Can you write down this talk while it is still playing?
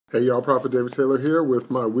Hey y'all, Prophet David Taylor here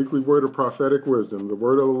with my weekly word of prophetic wisdom. The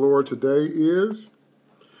word of the Lord today is,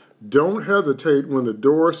 don't hesitate when the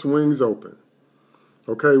door swings open.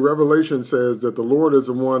 Okay, Revelation says that the Lord is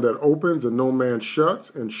the one that opens and no man shuts,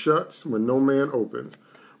 and shuts when no man opens.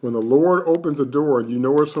 When the Lord opens a door and you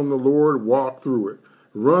know it's from the Lord, walk through it.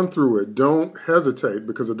 Run through it. Don't hesitate,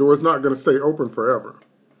 because the door is not going to stay open forever.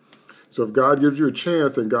 So if God gives you a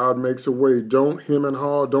chance and God makes a way, don't hem and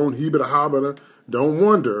haw, don't heebie hobbita, don't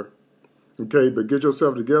wonder, okay, but get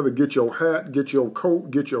yourself together, get your hat, get your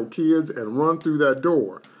coat, get your kids, and run through that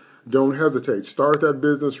door. Don't hesitate. Start that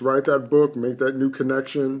business, write that book, make that new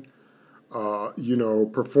connection,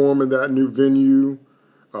 perform in that new venue,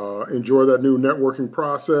 enjoy that new networking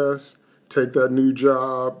process, take that new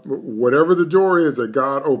job. Whatever the door is that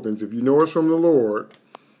God opens, if you know it's from the Lord,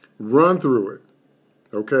 run through it.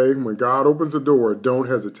 Okay, when God opens the door, don't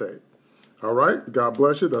hesitate. All right, God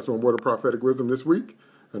bless you. That's my word of prophetic wisdom this week,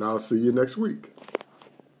 and I'll see you next week.